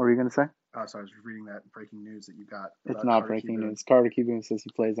 What were you going to say? Oh, sorry, I was reading that breaking news that you got. It's not breaking news. Carter Keyboom says he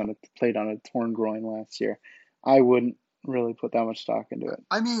played on a torn groin last year. I wouldn't really put that much stock into it.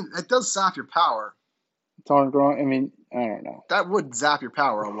 I mean, it does sap your power. Torn groin. I mean, I don't know. That would zap your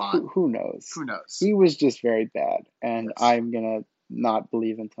power a lot. Who knows? Who knows? He was just very bad, and I'm gonna not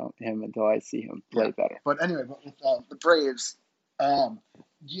believe in him until I see him play better. But anyway, with the Braves,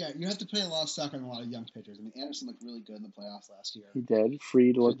 you have to play a lot of stock on a lot of young pitchers. I mean, Anderson looked really good in the playoffs last year. He did.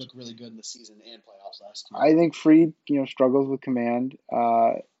 Fried looked really good in the season and playoffs last year. I think Fried, struggles with command.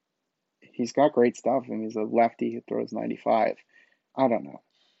 He's got great stuff. I mean, he's a lefty who throws 95. I don't know.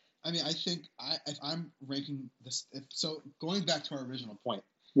 I mean, I think if I'm ranking this, so going back to our original point.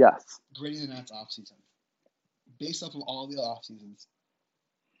 Yes. Grading the Nats offseason. Based off of all the off seasons,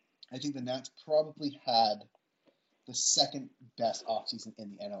 I think the Nats probably had the second best offseason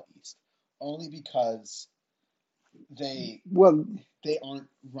in the NL East. Only because they aren't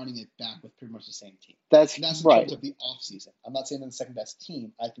running it back with pretty much the same team. That's in terms of the offseason. I'm not saying they're the second best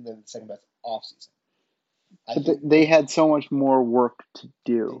team. I think they're the second best offseason. But they had so much more work to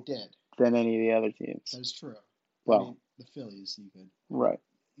do than any of the other teams. That is true. Well, I mean, the Phillies, you could. Right.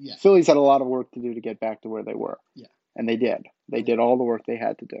 Yeah. Phillies had a lot of work to do to get back to where they were. Yeah. And they did. They did all the work they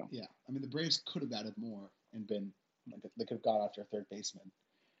had to do. Yeah. I mean, the Braves could have added more and been they could have gone after a third baseman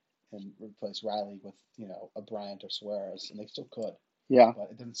and replaced Riley with, a Bryant or Suarez, and they still could. Yeah.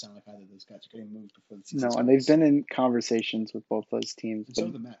 But it doesn't sound like either of those guys are getting moved before the season starts. And they've been in conversations with both those teams. And so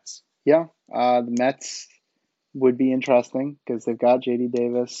are the Mets. Yeah. The Mets would be interesting because they've got J.D.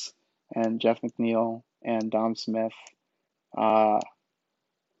 Davis and Jeff McNeil and Dom Smith. I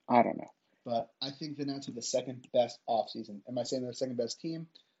don't know. But I think the Nats are the second best offseason. Am I saying they're the second best team?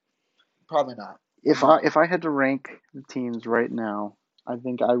 Probably not. If I had to rank the teams right now, I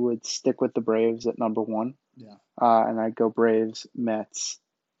think I would stick with the Braves at number 1. Yeah. And I'd go Braves, Mets,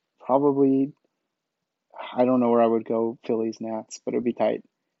 probably, I don't know where I would go, Phillies, Nats, but it would be tight.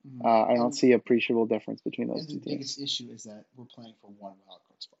 Mm-hmm. I don't see appreciable difference between those And the two teams. biggest issue is that we're playing for one wild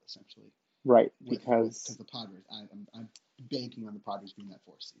card spot, essentially. Right, because the Padres, I'm banking on the Padres being that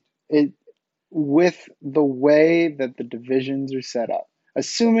 4th seed. With the way that the divisions are set up,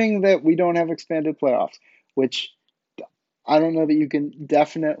 assuming that we don't have expanded playoffs, which I don't know that you can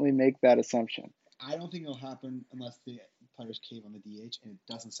definitely make that assumption. I don't think it'll happen unless the players cave on the DH, and it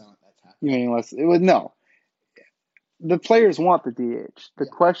doesn't sound like that's happening. You mean unless it would no. The players want the DH. The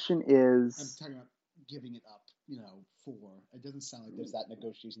question is, I'm talking about giving it up, for. It doesn't sound like there's that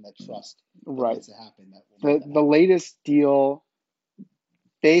negotiation, that trust that right. needs to happen. The latest deal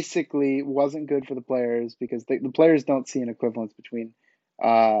basically wasn't good for the players because the players don't see an equivalence between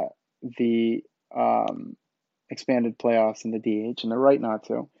the expanded playoffs and the DH, and they're right not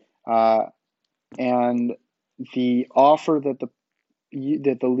to. And the offer that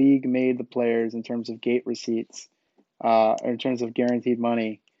the league made the players in terms of gate receipts, or in terms of guaranteed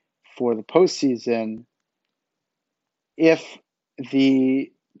money for the postseason, if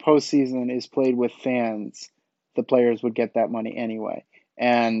the postseason is played with fans, the players would get that money anyway.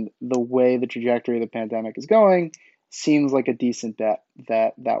 And the way the trajectory of the pandemic is going seems like a decent bet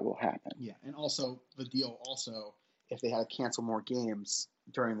that will happen. Yeah, and also the deal if they had to cancel more games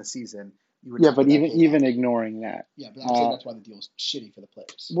during the season, you would but even ignoring that. Yeah, but I'm saying that's why the deal is shitty for the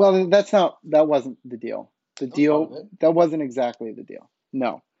players. Well, that wasn't the deal. The deal that wasn't exactly the deal.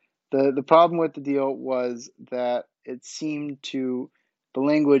 No. The problem with the deal was that it seemed the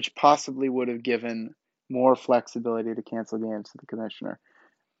language possibly would have given more flexibility to cancel games to the commissioner.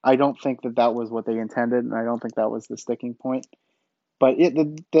 I don't think that was what they intended, and I don't think that was the sticking point. But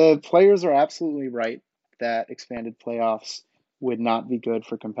the players are absolutely right that expanded playoffs would not be good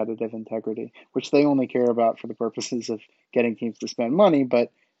for competitive integrity, which they only care about for the purposes of getting teams to spend money.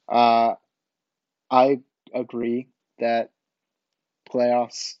 But I agree that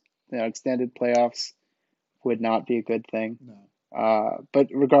playoffs, extended playoffs would not be a good thing. No. But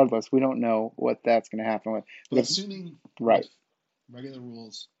regardless, we don't know what that's going to happen with. But assuming regular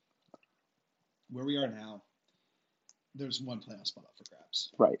rules, where we are now, there's one playoff spot up for grabs.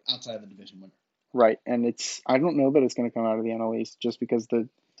 Right. Outside of the division winner. Right. And I don't know that it's going to come out of the NL East just because the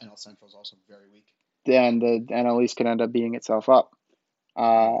NL Central is also very weak. And the NL East could end up beating itself up.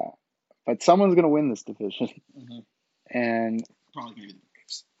 But someone's going to win this division. Mm-hmm. And probably going to be the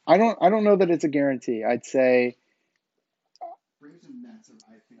Braves. I don't know that it's a guarantee. I'd say Braves and Nats are,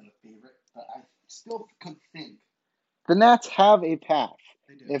 I think, are the favorite, but I still could think the Nats have a path.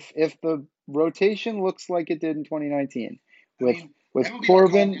 They do. If the rotation looks like it did in 2019 with MLB.com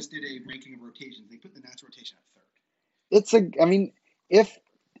Corbin, just did a ranking of rotations. They put the Nats rotation at 3rd.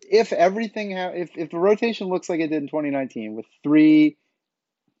 If everything if the rotation looks like it did in 2019 with 3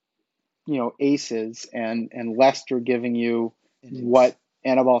 aces and Lester giving you what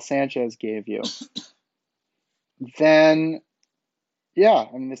Anibal Sanchez gave you, then yeah,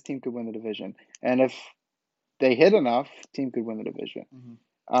 this team could win the division. And if they hit enough, team could win the division.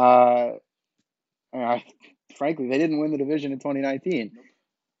 Mm-hmm. Frankly, they didn't win the division in 2019. Nope.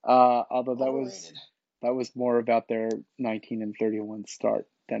 Although that was more about their 19-31 start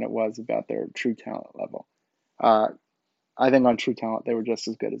than it was about their true talent level. I think on true talent, they were just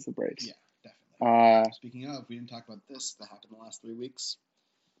as good as the Braves. Yeah, definitely. Speaking of, we didn't talk about this. That happened the last 3 weeks.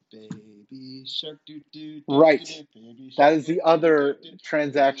 Baby shark, do do. Right. Baby shark, that is the other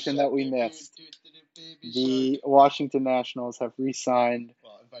transaction that we missed. The Washington Nationals have re-signed.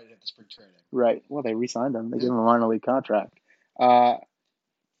 Well, invited at the spring training. Right. Well, they re-signed him. They gave him a minor league contract.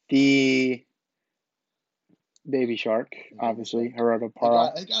 The Baby Shark, obviously, Gerardo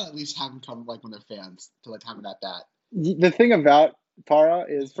Parra. They got to at least have him come when they're fans to have him at bat. The thing about Parra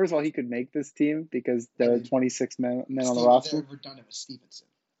is, first of all, he could make this team because there are 26 men on the roster. They've never done it with Stevenson.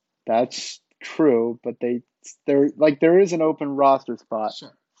 That's true, but there is an open roster spot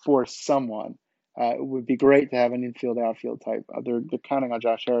for someone. It would be great to have an infield outfield type. They're counting on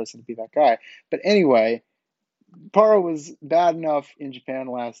Josh Harrison to be that guy. But anyway, Parra was bad enough in Japan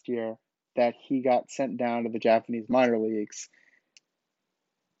last year that he got sent down to the Japanese minor leagues.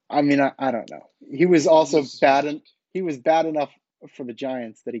 I don't know. He was also bad. He was bad enough for the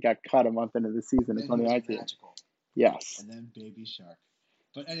Giants that he got cut a month into the season in 2019. Yes. And then Baby Shark.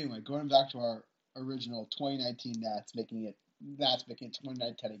 But anyway, going back to our original 2019 Nats, making it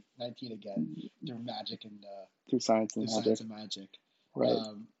 2019 again through magic and through science and magic. Right.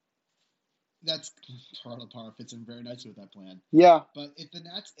 That's Parra fits in very nicely with that plan. Yeah. But if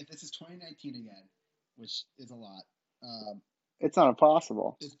this is 2019 again, which is a lot, it's not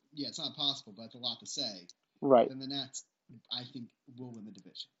impossible. It's not impossible, but it's a lot to say. Right. Then the Nats I think will win the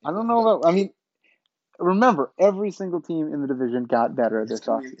division. I don't know about. I mean, remember, every single team in the division got better this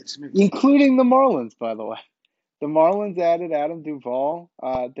offseason, including the Marlins, by the way. The Marlins added Adam Duvall.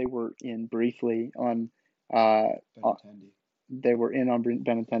 They were in briefly on. They were in on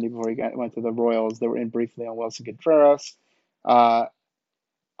Benintendi before he went to the Royals. They were in briefly on Wilson Contreras. I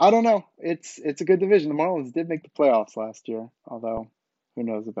don't know. It's a good division. The Marlins did make the playoffs last year, although who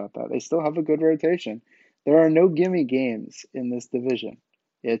knows about that. They still have a good rotation. There are no gimme games in this division.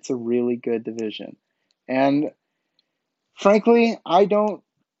 It's a really good division. And frankly, I don't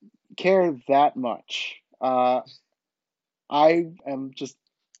care that much. I am just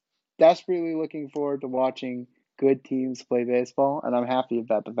desperately looking forward to watching good teams play baseball, and I'm happy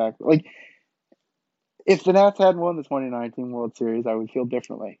about the fact that, like, if the Nats had won the 2019 World Series, I would feel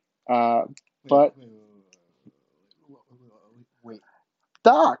differently. But wait.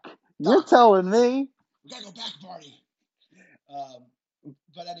 Doc, you're telling me. We gotta go back, Marty.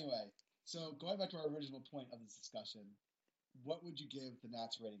 But anyway, so going back to our original point of this discussion, what would you give the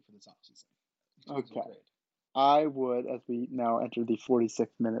Nats rating for this offseason? Okay. I would, as we now enter the 46th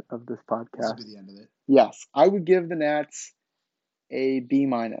minute of this podcast. This would be the end of it. Yes, I would give the Nats a B-.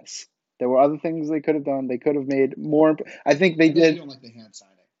 There were other things they could have done. They could have made more. I think they did. You don't like the hand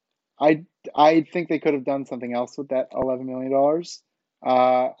signing. I think they could have done something else with that $11 million.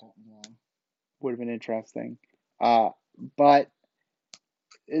 Would have been interesting. But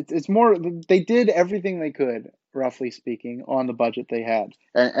it's more. They did everything they could, roughly speaking, on the budget they had,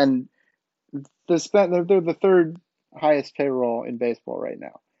 and they're the third highest payroll in baseball right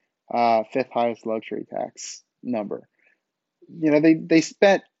now, fifth highest luxury tax number. You know, they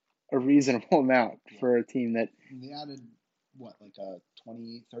spent a reasonable amount for a team that they added what, like a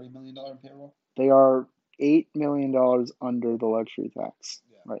 $20-30 million in payroll. They are $8 million under the luxury tax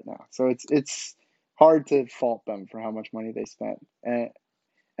right now, so it's hard to fault them for how much money they spent. And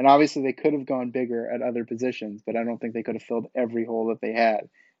obviously they could have gone bigger at other positions, but I don't think they could have filled every hole that they had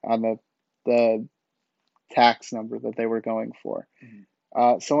on the tax number that they were going for.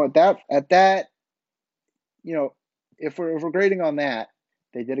 Mm-hmm. So at that, you know, if we're grading on that,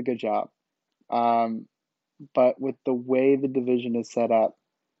 they did a good job. But with the way the division is set up,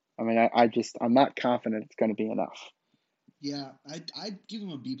 I mean, I'm not confident it's going to be enough. Yeah, I'd give them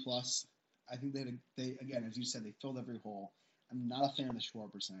a B+. I think they again, as you said, they filled every hole. I'm not a fan of the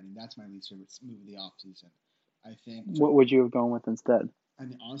Schwarber signing. That's my least favorite move of the offseason. I think. What would you have gone with instead? I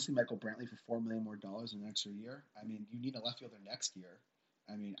mean, honestly, Michael Brantley for $4 million more in an extra year. I mean, you need a left fielder next year.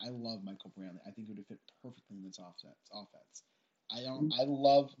 I mean, I love Michael Brantley. I think he would fit perfectly in this offense. I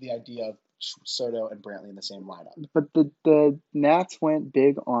love the idea of Soto and Brantley in the same lineup. But the Nats went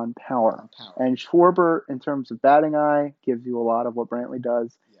big on power. And Schwarber, in terms of batting eye, gives you a lot of what Brantley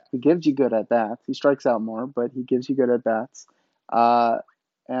does. Yeah. He gives you good at bats. He strikes out more, but he gives you good at bats.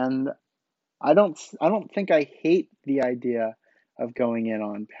 And I don't think I hate the idea of going in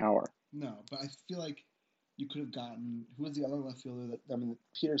on power. No, but I feel like you could have gotten, who was the other left fielder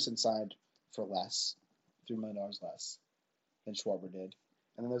Peterson signed for less, $3 million less than Schwarber did.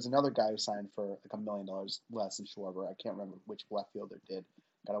 And then there's another guy who signed for like $1 million less than Schwarber. I can't remember which left fielder did.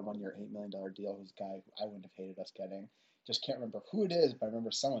 Got a 1-year, $8 million deal. Who's a guy who I wouldn't have hated us getting. Just can't remember who it is, but I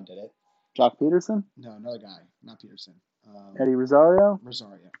remember someone did it. Jock Peterson? No, another guy. Not Peterson. Eddie Rosario?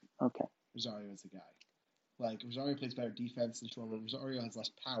 Rosario. Okay. Rosario is the guy. Like, Rosario plays better defense than Schwarber. Rosario has less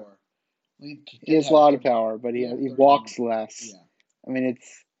power. He has a lot of power, but he walks less. Yeah. I mean,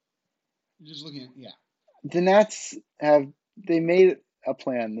 it's... You're just looking at... Yeah. The Nats they made a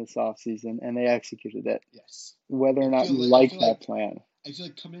plan this offseason, and they executed it. Yes. Whether or not you like that plan. I feel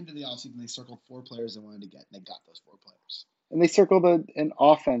like coming into the offseason, they circled 4 players they wanted to get, and they got those 4 players. And they circled an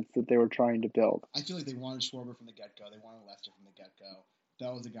offense that they were trying to build. I feel like they wanted Schwarber from the get-go. They wanted Lester from the get-go.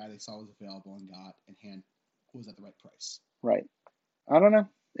 That was the guy they saw was available and got, and was at the right price. Right. I don't know.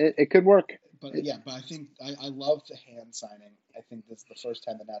 It could work. But I think I love the hand signing. I think this is the first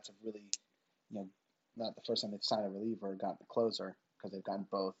time the Nats have really, not the first time they've signed a reliever or gotten a closer, because they've gotten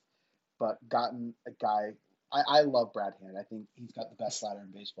both, but gotten a guy. I love Brad Hand. I think he's got the best slider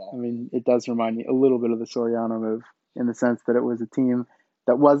in baseball. I mean, it does remind me a little bit of the Soriano move in the sense that it was a team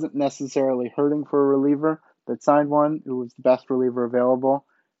that wasn't necessarily hurting for a reliever, that signed one who was the best reliever available,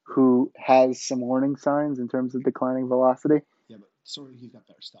 who has some warning signs in terms of declining velocity. Yeah, but he's got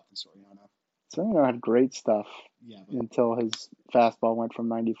better stuff than Soriano. Soriano had great stuff until his fastball went from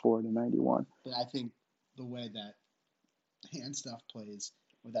 94 to 91. But I think the way that Hand stuff plays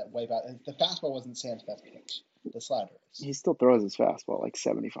with that wipe out, the fastball wasn't Sam's best pitch. The slider is. He still throws his fastball like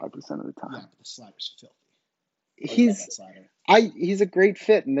 75% of the time. Yeah, but the slider's filthy. He's a great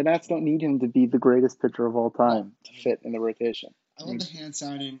fit, and the Nats don't need him to be the greatest pitcher of all No, time to I mean, fit in the rotation. I I love mean, the hand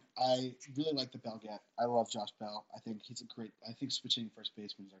signing. I really like the Bell get. I love Josh Bell. I think he's a great. I think switching first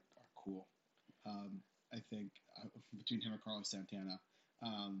basemen are cool. I think between him and Carlos Santana.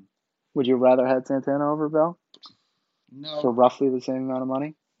 Um, would you rather had Santana over Bell for no, roughly the same amount of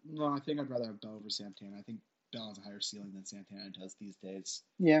money? no, I think I'd rather have Bell over Santana. I think Bell has a higher ceiling than Santana does these days.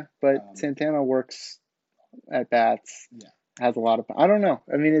 Yeah, but Um, Santana works at bats, yeah. has a lot of. I don't know.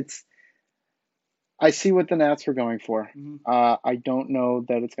 I mean, I see what the Nats were going for. Mm-hmm. I don't know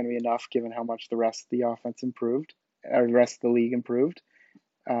that it's going to be enough given how much the rest of the offense improved, or the rest of the league improved,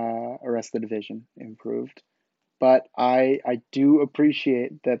 or the rest of the division improved. But I do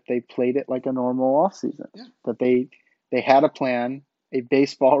appreciate that they played it like a normal offseason. Yeah. That they had a plan, a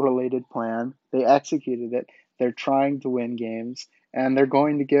baseball related plan. They executed it. They're trying to win games, and they're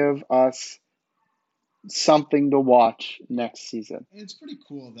going to give us something to watch Yeah. next season. And it's pretty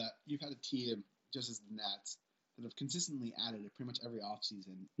cool that you've had a team, just as the Nats, that have consistently added it pretty much every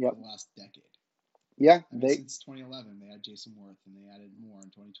offseason Yep. for the last decade. Yeah, I mean, since 2011, they had Jason Worth, and they added more in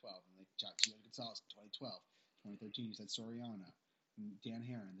 2012, and they got Gio Gonzalez in 2012. 2013, you said Soriano, and Dan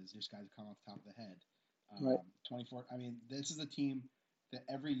Heron. There's just guys that come off the top of the head. right. 24. I mean, this is a team that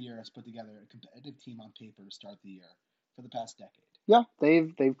every year has put together a competitive team on paper to start the year for the past decade. Yeah,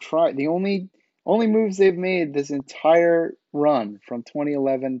 they've tried. The only moves they've made this entire run from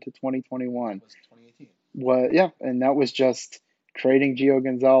 2011 to 2021 Was 2018. was yeah, and that was just trading Gio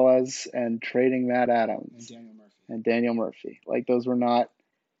Gonzalez and trading Matt And Adams Daniel Murphy. and Daniel Murphy. Like those were not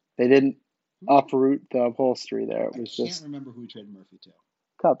they didn't uproot the upholstery there. It I was can't just remember who we traded Murphy to.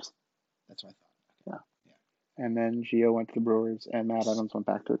 Cubs. That's what I thought. Yeah. Yeah. And then Gio went to the Brewers and Matt Adams went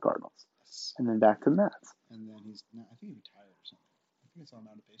back to the Cardinals. Yes. And then back to the Mets. And then I think he retired or something. I think it's all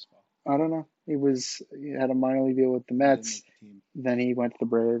out of baseball. I don't know. He had a minor league deal with the He didn't Mets. make the team. Then he went to the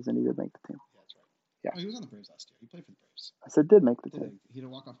Braves and he did make the team. Yeah, that's right. Yeah. Oh, he was on the Braves last year. He played for the Braves. I said did make the team. He had a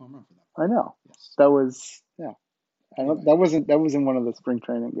walk-off home run for them. I know. Yes. That was yeah. Anyway. That wasn't one of the spring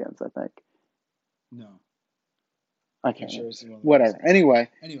training games, I think. No. I can't. Sure Whatever. Anyway,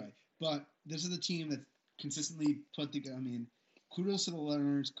 but this is a team that consistently put together. I mean, kudos to the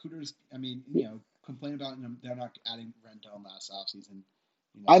learners. Kudos. I mean, complain about they're not adding Rendon last offseason.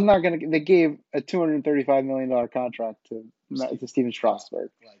 I'm not gonna. They gave a $235 million contract to Steven Strasburg.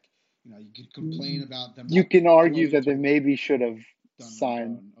 Like, you could complain about them. You can argue that they maybe should have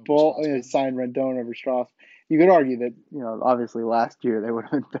signed Rendon over Strasburg. You could argue that obviously last year they would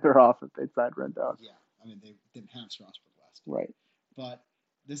have been better off if they'd signed Rendon. Yeah, I mean they didn't have Strasburg last year. Right. But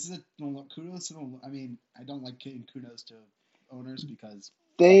this is kudos to the. I mean, I don't like giving kudos to owners because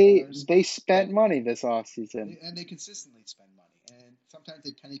they spent money this offseason. And they consistently spend money, and sometimes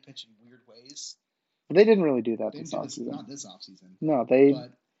they penny pinch in weird ways. But they didn't really do that this offseason. Not this offseason. No,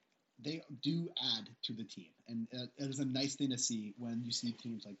 but they do add to the team, and it is a nice thing to see when you see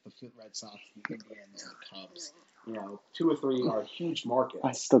teams like the Red Sox, the Indians, the Cubs. 2 or 3 are huge markets.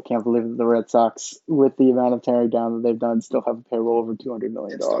 I still can't believe that the Red Sox, with the amount of tearing down that they've done, still have a payroll over $200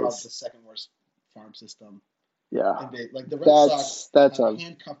 million. And still have the second worst farm system. Yeah, and the Red Sox have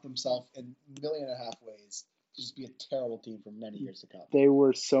handcuffed themselves in $1.5 million ways to just be a terrible team for many years to come. They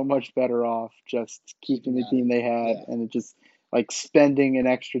were so much better off just keeping the team they had and just like spending an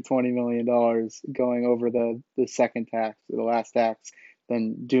extra $20 million going over the second tax or the last tax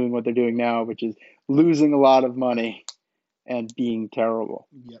than doing what they're doing now, which is losing a lot of money and being terrible.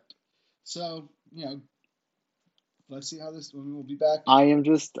 Yep. So, let's see how this when we'll be back.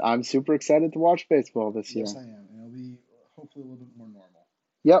 I'm super excited to watch baseball this year. Yes, I am. And it'll be hopefully a little bit more normal.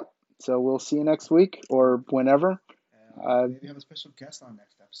 Yep. So we'll see you next week or whenever. Maybe have a special guest on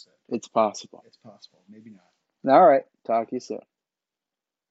next episode. It's possible. It's possible. Maybe not. All right. Talk to you soon.